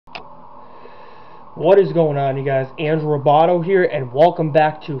What is going on, you guys? Andrew Roboto here, and welcome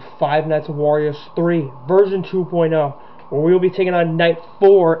back to Five Nights at Wario 3, version 2.0, where we will be taking on Night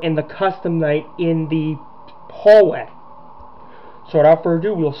 4 in the custom night in the hallway. So without further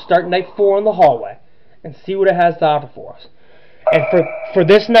ado, we'll start Night 4 in the hallway, and see what it has to offer for us. And for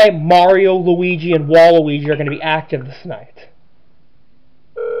this night, Mario, Luigi, and Waluigi are going to be active this night.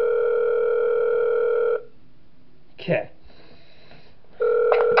 Okay.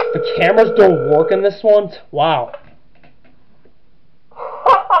 The cameras don't work in this one? Wow.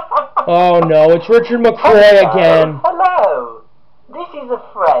 Oh no, it's Richard McCoy again. Hello. This is a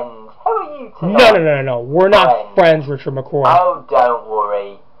friend. How are you today? No. We're not friends, Richard McCoy. Oh, don't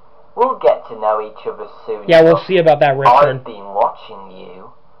worry. We'll get to know each other soon. Yeah, we'll see about that, Richard. I've been watching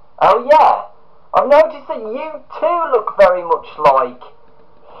you. Oh yeah. I've noticed that you too look very much like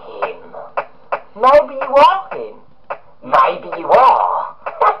him. Maybe you are him. Maybe you are.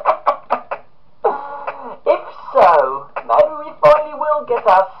 If so, maybe we finally will get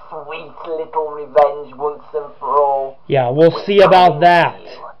our sweet little revenge once and for all. Yeah, we'll see about that.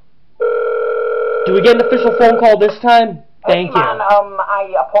 Do we get an official phone call this time? Thank you. Man,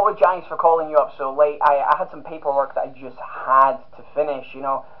 I apologize for calling you up so late. I had some paperwork that I just had to finish, you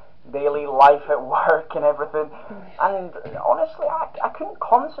know, daily life at work and everything. And honestly, I couldn't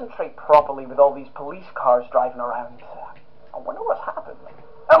concentrate properly with all these police cars driving around. I wonder what's happened.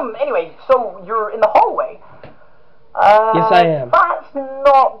 Anyway, so you're in the hallway. Yes, I am. That's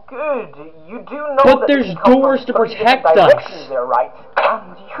not good. You do know but that there's doors to protect us. There, right?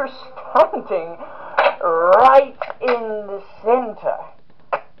 And you're standing right in the center.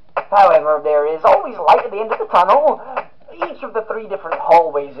 However, there is always light at the end of the tunnel. Each of the 3 different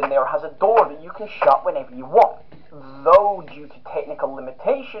hallways in there has a door that you can shut whenever you want. Though, due to technical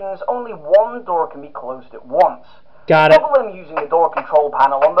limitations, only one door can be closed at once. Got it. Double them using the door control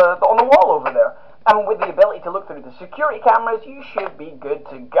panel on the wall over there. And with the ability to look through the security cameras, you should be good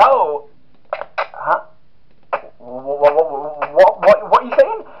to go. Huh? What are you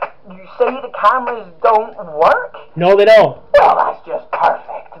saying? You say the cameras don't work? No, they don't. Well, that's just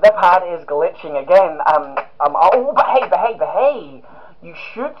perfect. The pad is glitching again. Oh, but hey. You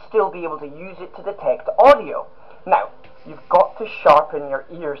should still be able to use it to detect audio. Now, you've got to sharpen your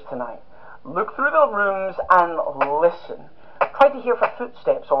ears tonight. Look through the rooms and listen. Try to hear for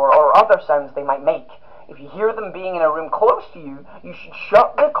footsteps or other sounds they might make. If you hear them being in a room close to you, you should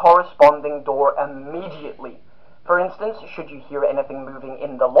shut the corresponding door immediately. For instance, should you hear anything moving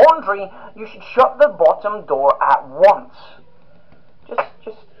in the laundry, you should shut the bottom door at once.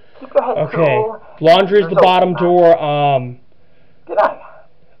 Just keep your head cool. Okay, laundry's the bottom door. Good night.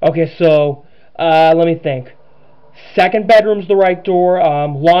 Okay, so let me think. Second bedroom's the right door.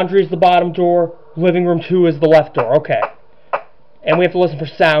 Laundry's the bottom door. Living room 2 is the left door. Okay. And we have to listen for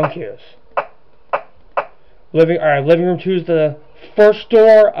sound cues. Living room 2 is the first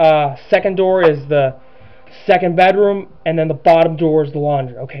door. Second door is the second bedroom, and then the bottom door is the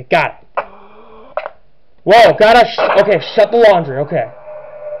laundry. Okay, got it. Whoa, okay, shut the laundry. Okay.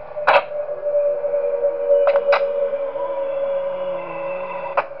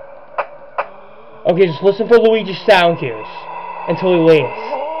 Okay, just listen for Luigi's sound cues until he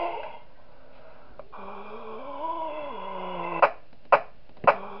leaves.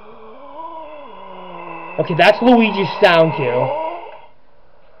 Okay, that's Luigi's sound cue.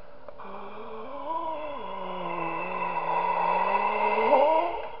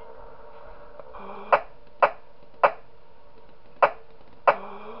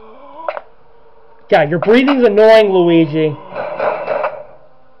 God, your breathing's annoying, Luigi.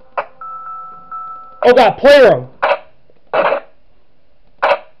 Oh God, playroom.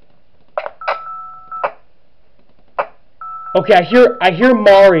 Okay, I hear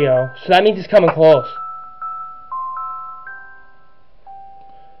Mario, so that means he's coming close.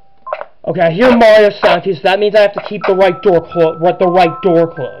 Okay, I hear Mario's sound cue, so that means I have to keep the right door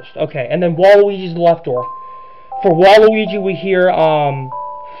closed. Okay, and then Waluigi's the left door. For Waluigi, we hear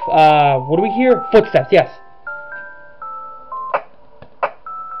what do we hear? Footsteps. Yes.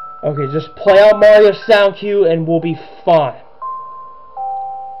 Okay, just play out Mario's sound cue and we'll be fine.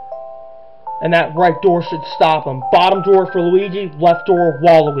 And that right door should stop him. Bottom door for Luigi, left door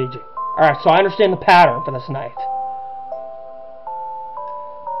Waluigi. Alright, so I understand the pattern for this night.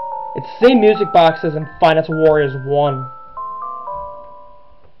 It's the same music box as in Five Nights at Wario's 1.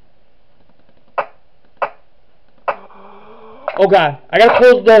 Oh God, I gotta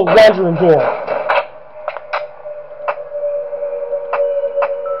close the laundry room door.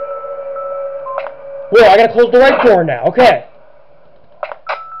 Whoa, I gotta close the right door now, okay.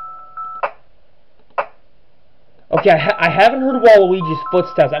 Okay, I haven't heard Waluigi's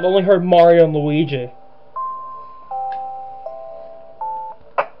footsteps. I've only heard Mario and Luigi.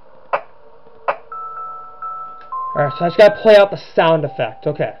 Alright, so I just gotta play out the sound effect.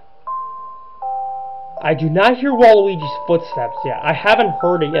 Okay. I do not hear Waluigi's footsteps yet. I haven't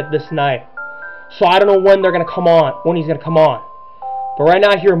heard it yet this night. So I don't know when they're gonna come on, when he's gonna come on. But right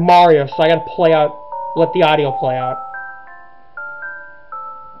now I hear Mario, so I gotta play out, let the audio play out.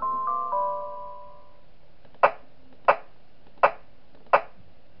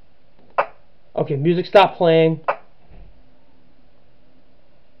 Okay, music stopped playing.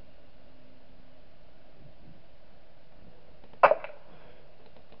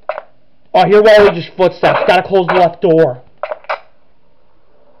 Oh, I hear Waluigi's footsteps. Gotta close the left door.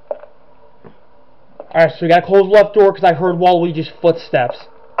 Alright, so we gotta close the left door because I heard Waluigi's footsteps.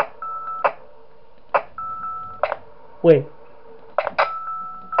 Wait.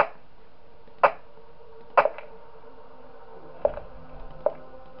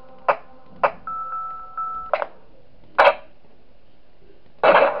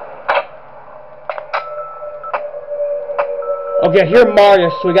 Okay, I hear Mario,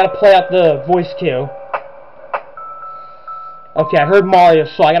 so we gotta play out the voice cue. Okay, I heard Mario,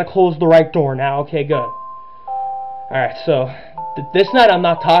 so I gotta close the right door now. Okay, good. Alright, so this night I'm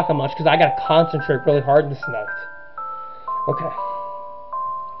not talking much because I gotta concentrate really hard this night. Okay.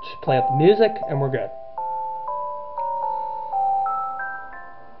 Just play out the music and we're good.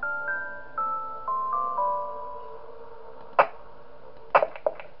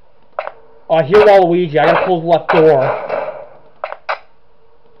 Oh, I hear Waluigi. I gotta close the left door.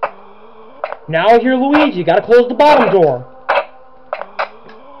 Now I hear Luigi. Gotta close the bottom door.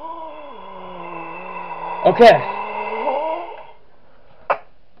 Okay.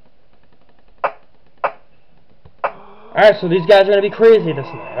 Alright, so these guys are gonna be crazy this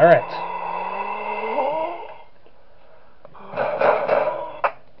night. Alright.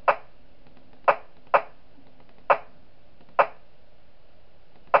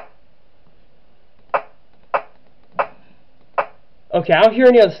 Okay, I don't hear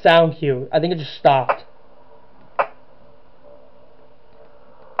any other sound cue. I think it just stopped.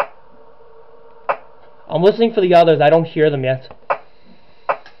 I'm listening for the others. I don't hear them yet.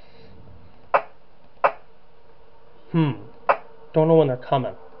 Don't know when they're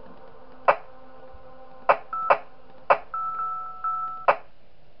coming.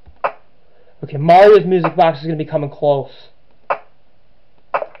 Okay, Mario's music box is going to be coming close.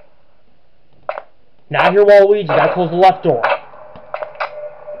 Now I hear Waluigi. Gotta close the left door.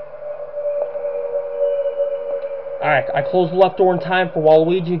 Alright, I closed the left door in time for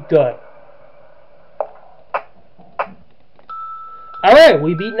Waluigi. Good. Alright,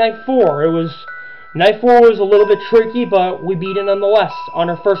 we beat Night 4. Night 4 was a little bit tricky, but we beat it nonetheless on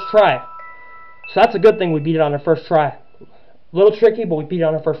our first try. So that's a good thing, we beat it on our first try. A little tricky, but we beat it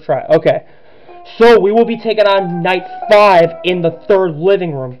on our first try. Okay. So we will be taking on Night 5 in the third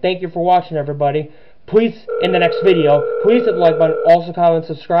living room. Thank you for watching, everybody. Please, in the next video, please hit the like button. Also comment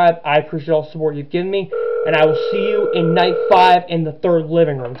and subscribe. I appreciate all the support you've given me. And I will see you in Night 5 in the third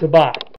living room. Goodbye.